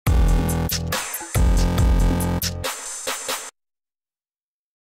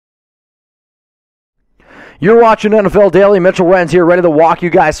You're watching NFL Daily. Mitchell Renz here, ready to walk you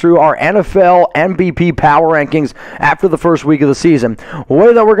guys through our NFL MVP power rankings after the first week of the season. The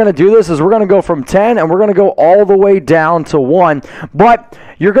way that we're going to do this is we're going to go from 10 and we're going to go all the way down to 1. But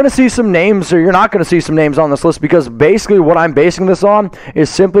you're going to see some names, or you're not going to see some names on this list, because basically what I'm basing this on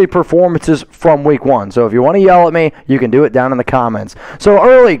is simply performances from week 1. So if you want to yell at me, you can do it down in the comments. So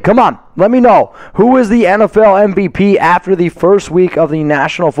early, come on, let me know. Who is the NFL MVP after the first week of the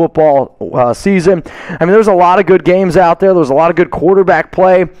National Football season? I mean, there's a lot of good games out there. There's a lot of good quarterback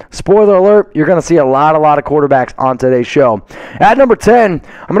play. Spoiler alert, you're going to see a lot of quarterbacks on today's show. At number 10,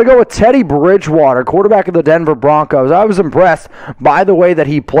 I'm going to go with Teddy Bridgewater, quarterback of the Denver Broncos. I was impressed by the way that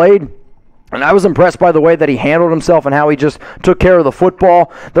he played. And I was impressed by the way that he handled himself and how he just took care of the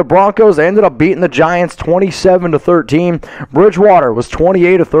football. The Broncos ended up beating the Giants 27-13. Bridgewater was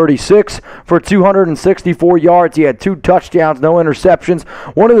 28-36 for 264 yards. He had 2 touchdowns, no interceptions.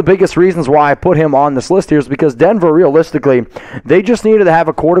 One of the biggest reasons why I put him on this list here is because Denver, realistically, they just needed to have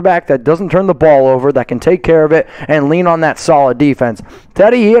a quarterback that doesn't turn the ball over, that can take care of it, and lean on that solid defense.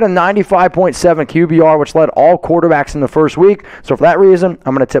 Teddy, he had a 95.7 QBR, which led all quarterbacks in the first week. So for that reason,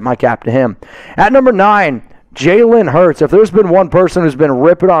 I'm going to tip my cap to him. At number 9, Jalen Hurts. If there's been one person who's been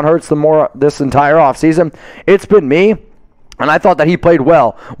ripping on Hurts this entire offseason, it's been me. And I thought that he played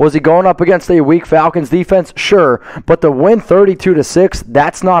well. Was he going up against a weak Falcons defense? Sure. But to win 32-6,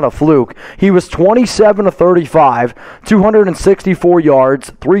 that's not a fluke. He was 27-35, 264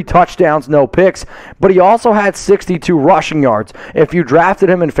 yards, 3 touchdowns, no picks. But he also had 62 rushing yards. If you drafted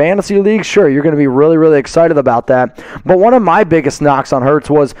him in fantasy leagues, sure, you're going to be really, really excited about that. But one of my biggest knocks on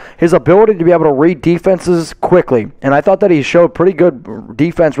Hurts was his ability to be able to read defenses quickly. And I thought that he showed pretty good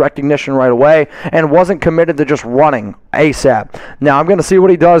defense recognition right away and wasn't committed to just running ASAP. Now, I'm going to see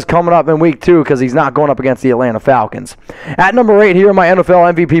what he does coming up in week 2 because he's not going up against the Atlanta Falcons. At number 8 here in my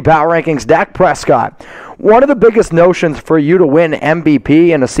NFL MVP power rankings, Dak Prescott. One of the biggest notions for you to win MVP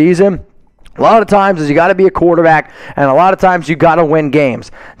in a season, a lot of times is you got to be a quarterback, and a lot of times you got to win games.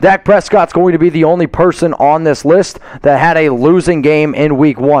 Dak Prescott's going to be the only person on this list that had a losing game in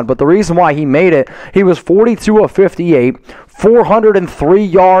week 1. But the reason why he made it, he was 42 of 58, 403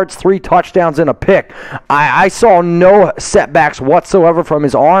 yards, 3 touchdowns, and a pick. I saw no setbacks whatsoever from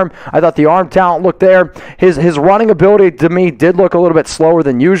his arm. I thought the arm talent looked there. His running ability, to me, did look a little bit slower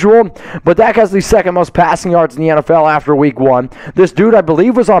than usual. But Dak has the second most passing yards in the NFL after week 1. This dude, I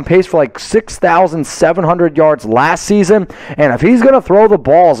believe, was on pace for like 6,700 yards last season. And if he's going to throw the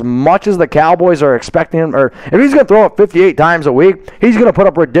ball as much as the Cowboys are expecting him, or if he's going to throw it 58 times a week, he's going to put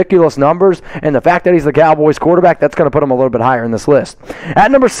up ridiculous numbers. And the fact that he's the Cowboys quarterback, that's going to put him a little bit higher in this list.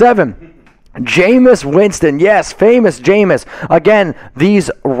 At number 7, Jameis Winston. Yes, famous Jameis. Again, these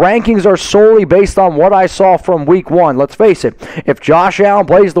rankings are solely based on what I saw from week 1. Let's face it, if Josh Allen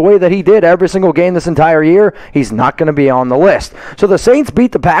plays the way that he did every single game this entire year, he's not going to be on the list. So the Saints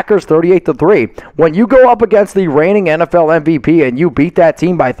beat the Packers 38-3. When you go up against the reigning NFL MVP and you beat that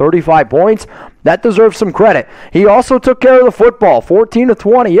team by 35 points, that deserves some credit. He also took care of the football,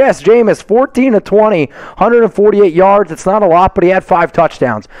 14-20. Yes, Jameis, 14-20, 148 yards. It's not a lot, but he had 5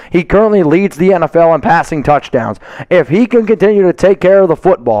 touchdowns. He currently leads the NFL in passing touchdowns. If he can continue to take care of the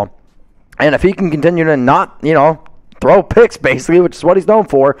football, and if he can continue to not, throw picks, basically, which is what he's known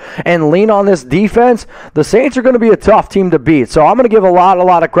for, and lean on this defense, the Saints are going to be a tough team to beat. So I'm going to give a lot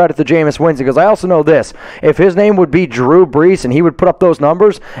of credit to Jameis Winston, because I also know this. If his name would be Drew Brees and he would put up those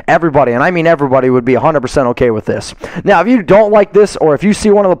numbers, everybody, and I mean everybody, would be 100% okay with this. Now, if you don't like this, or if you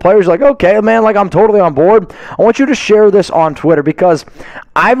see one of the players like, okay, man, like I'm totally on board, I want you to share this on Twitter, because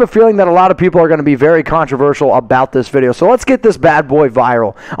I have a feeling that a lot of people are going to be very controversial about this video. So let's get this bad boy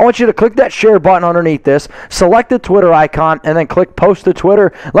viral. I want you to click that share button underneath this, select the Twitter icon, and then click post to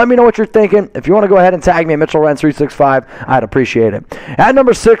Twitter. Let me know what you're thinking. If you want to go ahead and tag me at Mitchell Renz 365, I'd appreciate it. At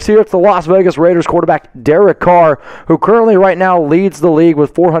number 6 here, it's the Las Vegas Raiders quarterback Derek Carr, who currently right now leads the league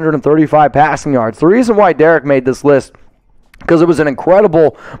with 435 passing yards. The reason why Derek made this list, because it was an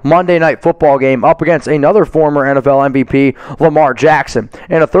incredible Monday Night Football game up against another former NFL MVP, Lamar Jackson.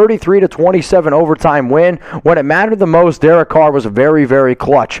 In a 33-27 overtime win, when it mattered the most, Derek Carr was very, very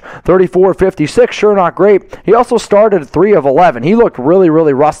clutch. 34-56, sure, not great. He also started 3 of 11. He looked really,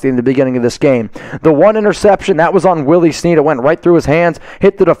 really rusty in the beginning of this game. The one interception, that was on Willie Snead. It went right through his hands,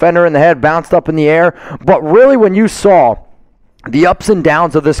 hit the defender in the head, bounced up in the air. But really, when you saw the ups and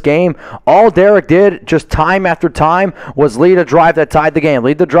downs of this game, all Derek did just time after time was lead a drive that tied the game,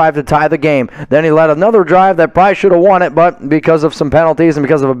 lead the drive to tie the game. Then he led another drive that probably should have won it, but because of some penalties and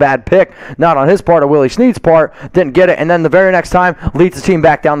because of a bad pick, not on his part, or Willie Snead's part, didn't get it. And then the very next time, leads the team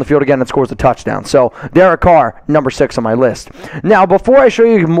back down the field again and scores a touchdown. So Derek Carr, number 6 on my list. Now, before I show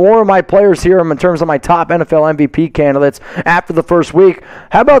you more of my players here in terms of my top NFL MVP candidates after the first week,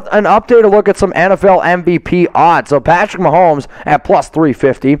 how about an update, a look at some NFL MVP odds. So Patrick Mahomes at plus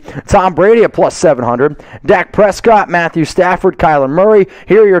 350, Tom Brady at plus 700, Dak Prescott, Matthew Stafford, Kyler Murray.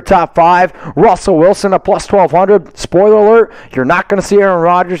 Here are your top 5. Russell Wilson at plus 1200. Spoiler alert, you're not going to see Aaron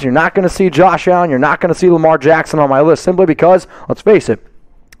Rodgers, you're not going to see Josh Allen, you're not going to see Lamar Jackson on my list, simply because, let's face it,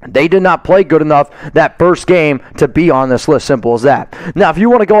 they did not play good enough that first game to be on this list. Simple as that. Now, if you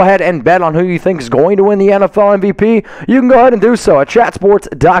want to go ahead and bet on who you think is going to win the NFL MVP, you can go ahead and do so at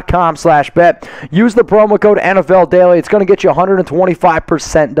chatsports.com/bet. Use the promo code NFL Daily. It's going to get you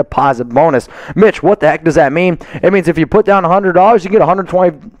 125% deposit bonus. Mitch, what the heck does that mean? It means if you put down $100, you get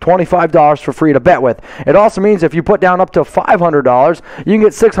 $125 for free to bet with. It also means if you put down up to $500, you can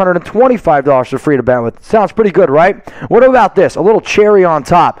get $625 for free to bet with. Sounds pretty good, right? What about this? A little cherry on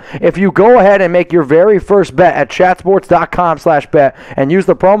top. If you go ahead and make your very first bet at chatsports.com/bet and use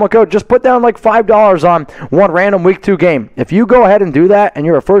the promo code, just put down like $5 on one random week 2 game. If you go ahead and do that and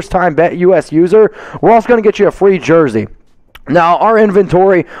you're a first-time BetUS user, we're also going to get you a free jersey. Now, our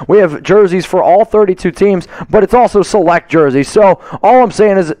inventory, we have jerseys for all 32 teams, but it's also select jerseys. So all I'm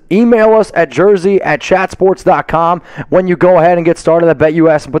saying is email us at jersey@chatsports.com when you go ahead and get started at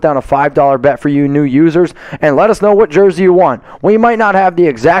BetUS and put down a $5 bet for you new users, and let us know what jersey you want. We might not have the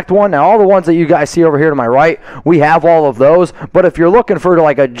exact one. Now, all the ones that you guys see over here to my right, we have all of those. But if you're looking for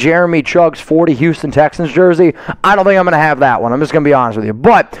like a Jeremy Chuggs 40 Houston Texans jersey, I don't think I'm going to have that one. I'm just going to be honest with you.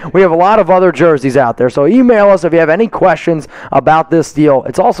 But we have a lot of other jerseys out there. So email us if you have any questions about this deal.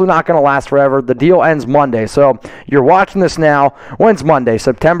 It's also not going to last forever. The deal ends Monday. So you're watching this now. When's Monday?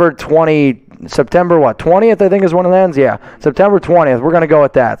 September 20th, I think is when it ends? Yeah, September 20th. We're going to go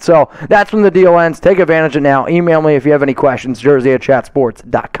with that. So that's when the deal ends. Take advantage of it now. Email me if you have any questions.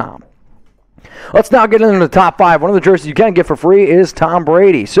 jersey@chatsports.com. Let's now get into the top 5. One of the jerseys you can get for free is Tom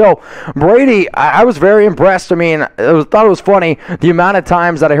Brady. So, Brady, I was very impressed. I mean, thought it was funny the amount of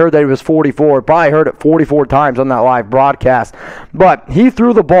times that I heard that he was 44. Probably heard it 44 times on that live broadcast. But he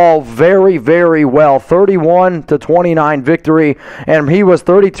threw the ball very, very well. 31-29 victory. And he was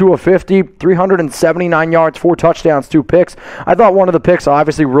 32 of 50, 379 yards, 4 touchdowns, 2 picks. I thought one of the picks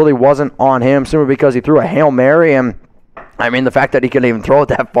obviously really wasn't on him, simply because he threw a Hail Mary, and I mean, the fact that he can even throw it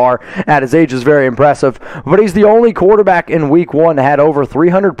that far at his age is very impressive. But he's the only quarterback in week 1 that had over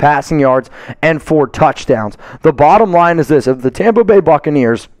 300 passing yards and 4 touchdowns. The bottom line is this: if the Tampa Bay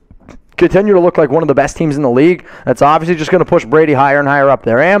Buccaneers continue to look like one of the best teams in the league, that's obviously just going to push Brady higher and higher up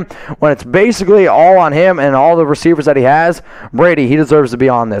there. And when it's basically all on him and all the receivers that he has, Brady, he deserves to be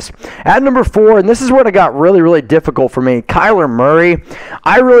on this. At number 4, and this is where it got really, really difficult for me, Kyler Murray.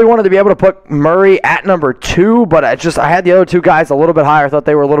 I really wanted to be able to put Murray at number 2, but I had the other 2 guys a little bit higher. I thought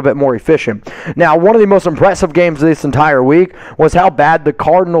they were a little bit more efficient. Now, one of the most impressive games this entire week was how bad the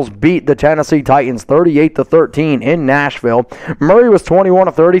Cardinals beat the Tennessee Titans 38-13 in Nashville. Murray was 21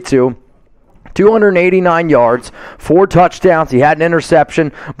 of 32. 289 yards, 4 touchdowns. He had an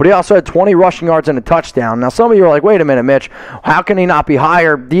interception, but he also had 20 rushing yards and a touchdown. Now, some of you are like, wait a minute, Mitch, how can he not be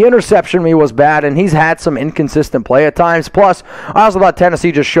higher? The interception to me was bad, and he's had some inconsistent play at times. Plus, I also thought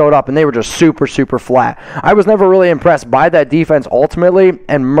Tennessee just showed up, and they were just super, super flat. I was never really impressed by that defense ultimately,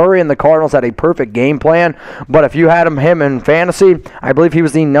 and Murray and the Cardinals had a perfect game plan, but if you had him in fantasy, I believe he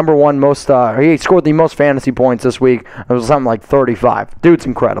was the number 1 most, he scored the most fantasy points this week. It was something like 35. Dude's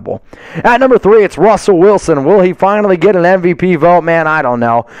incredible. At number 3, it's Russell Wilson. Will he finally get an MVP vote? Man, I don't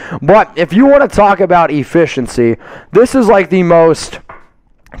know. But if you want to talk about efficiency, this is like the most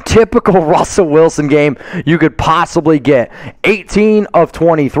typical Russell Wilson game you could possibly get. 18 of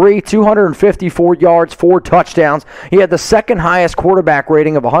 23, 254 yards, 4 touchdowns. He had the second highest quarterback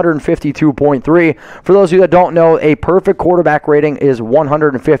rating of 152.3. For those of you that don't know, a perfect quarterback rating is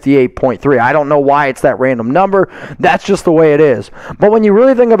 158.3. I don't know why it's that random number. That's just the way it is. But when you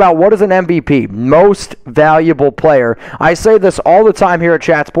really think about what is an MVP, most valuable player, I say this all the time here at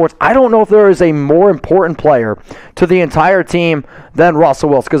Chat Sports, I don't know if there is a more important player to the entire team than Russell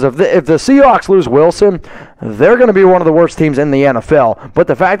Wilson. Because if the Seahawks lose Wilson, they're going to be one of the worst teams in the NFL. But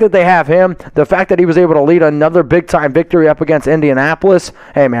the fact that they have him, the fact that he was able to lead another big-time victory up against Indianapolis,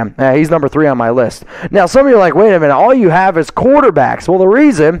 hey, man, he's number 3 on my list. Now, some of you are like, wait a minute, all you have is quarterbacks. Well, the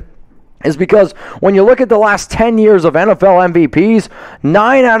reason is because when you look at the last 10 years of NFL MVPs,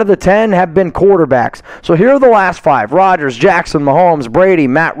 9 out of the 10 have been quarterbacks. So here are the last 5. Rodgers, Jackson, Mahomes, Brady,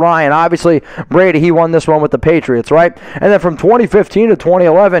 Matt Ryan. Obviously, Brady, he won this one with the Patriots, right? And then from 2015 to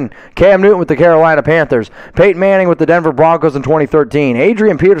 2011, Cam Newton with the Carolina Panthers. Peyton Manning with the Denver Broncos in 2013.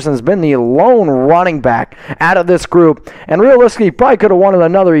 Adrian Peterson has been the lone running back out of this group. And realistically, he probably could have won it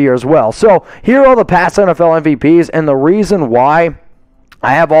another year as well. So here are all the past NFL MVPs, and the reason why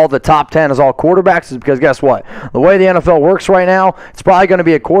I have all the top 10 as all quarterbacks is because guess what? The way the NFL works right now, it's probably going to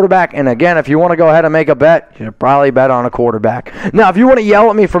be a quarterback. And again, if you want to go ahead and make a bet, you should probably bet on a quarterback. Now, if you want to yell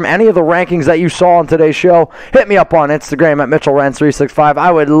at me from any of the rankings that you saw on today's show, hit me up on Instagram at Mitchell Renz 365.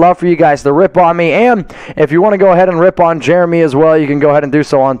 I would love for you guys to rip on me. And if you want to go ahead and rip on Jeremy as well, you can go ahead and do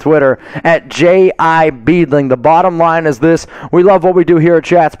so on Twitter at JIBeadling. The bottom line is this. We love what we do here at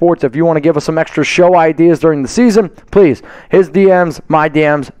Chat Sports. If you want to give us some extra show ideas during the season, please, his DMs, my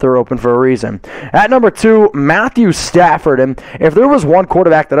DMs, they're open for a reason. At number 2, Matthew Stafford. And if there was one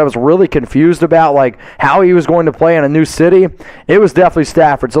quarterback that I was really confused about, like how he was going to play in a new city, it was definitely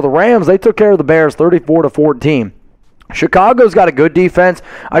Stafford. So the Rams, they took care of the Bears 34-14. Chicago's got a good defense.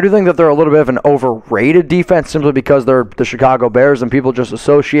 I do think that they're a little bit of an overrated defense simply because they're the Chicago Bears and people just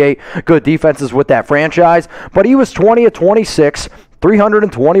associate good defenses with that franchise. But he was 20 of 26,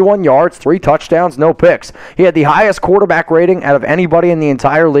 321 yards, 3 touchdowns, no picks. He had the highest quarterback rating out of anybody in the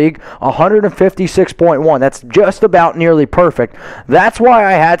entire league, 156.1. That's just about nearly perfect. That's why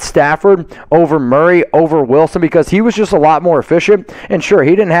I had Stafford over Murray, over Wilson, because he was just a lot more efficient. And sure,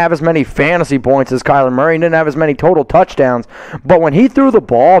 he didn't have as many fantasy points as Kyler Murray. He didn't have as many total touchdowns. But when he threw the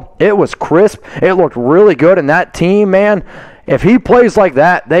ball, it was crisp. It looked really good. And that team, man, if he plays like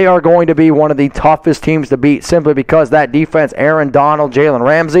that, they are going to be one of the toughest teams to beat simply because that defense, Aaron Donald, Jalen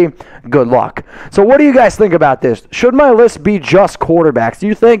Ramsey, good luck. So what do you guys think about this? Should my list be just quarterbacks? Do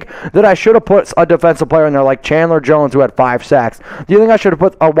you think that I should have put a defensive player in there like Chandler Jones, who had 5 sacks? Do you think I should have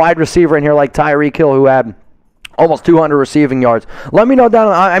put a wide receiver in here like Tyreek Hill, who had almost 200 receiving yards? Let me know down.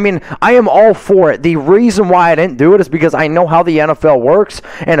 I mean, I am all for it. The reason why I didn't do it is because I know how the NFL works,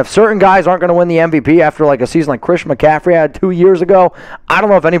 and if certain guys aren't going to win the MVP after like a season like Christian McCaffrey had 2 years ago, I don't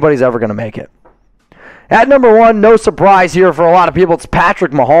know if anybody's ever going to make it. At number 1, no surprise here for a lot of people, it's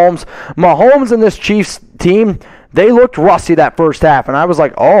Patrick Mahomes. Mahomes and this Chiefs team, they looked rusty that first half, and I was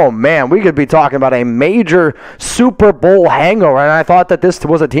like, oh, man, we could be talking about a major Super Bowl hangover, and I thought that this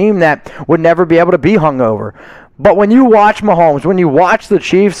was a team that would never be able to be hungover. But when you watch Mahomes, when you watch the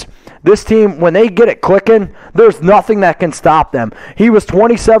Chiefs, this team, when they get it clicking, there's nothing that can stop them. He was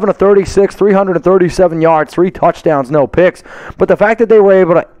 27 of 36, 337 yards, 3 touchdowns, no picks. But the fact that they were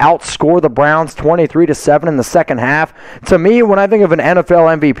able to outscore the Browns 23-7 in the second half, to me, when I think of an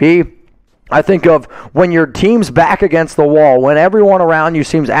NFL MVP, I think of when your team's back against the wall, when everyone around you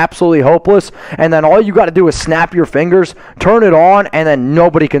seems absolutely hopeless, and then all you got to do is snap your fingers, turn it on, and then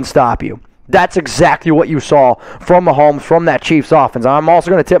nobody can stop you. That's exactly what you saw from Mahomes, from that Chiefs offense. I'm also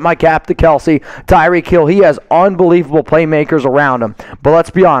going to tip my cap to Kelsey. Tyreek Hill, he has unbelievable playmakers around him. But let's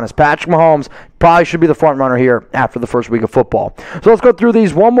be honest, Patrick Mahomes probably should be the front runner here after the first week of football. So let's go through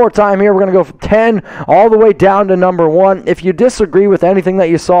these one more time here. We're going to go from 10 all the way down to number 1. If you disagree with anything that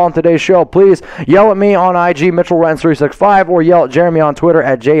you saw on today's show, please yell at me on IG, Mitchell Renz 365, or yell at Jeremy on Twitter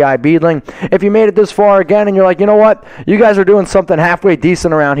at JIBeadling. If you made it this far again and you're like, you know what, you guys are doing something halfway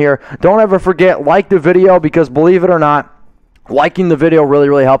decent around here, don't ever forget, like the video, because believe it or not, liking the video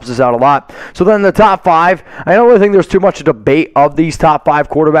really helps us out a lot. So then the top 5, I don't really think there's too much debate of these top 5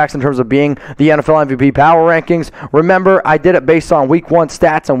 quarterbacks in terms of being the NFL MVP power rankings. Remember, I did it based on week 1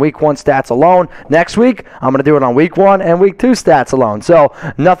 stats and week 1 stats alone. Next week, I'm going to do it on week 1 and week 2 stats alone. So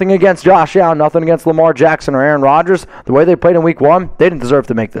nothing against Josh Allen, nothing against Lamar Jackson or Aaron Rodgers. The way they played in week 1, they didn't deserve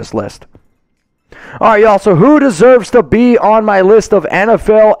to make this list. All right, y'all, so who deserves to be on my list of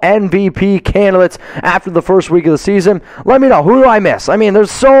NFL MVP candidates after the first week of the season? Let me know. Who do I miss? I mean,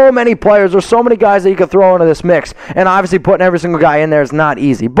 there's so many players. There's so many guys that you could throw into this mix, and obviously putting every single guy in there is not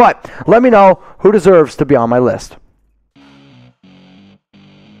easy. But let me know who deserves to be on my list.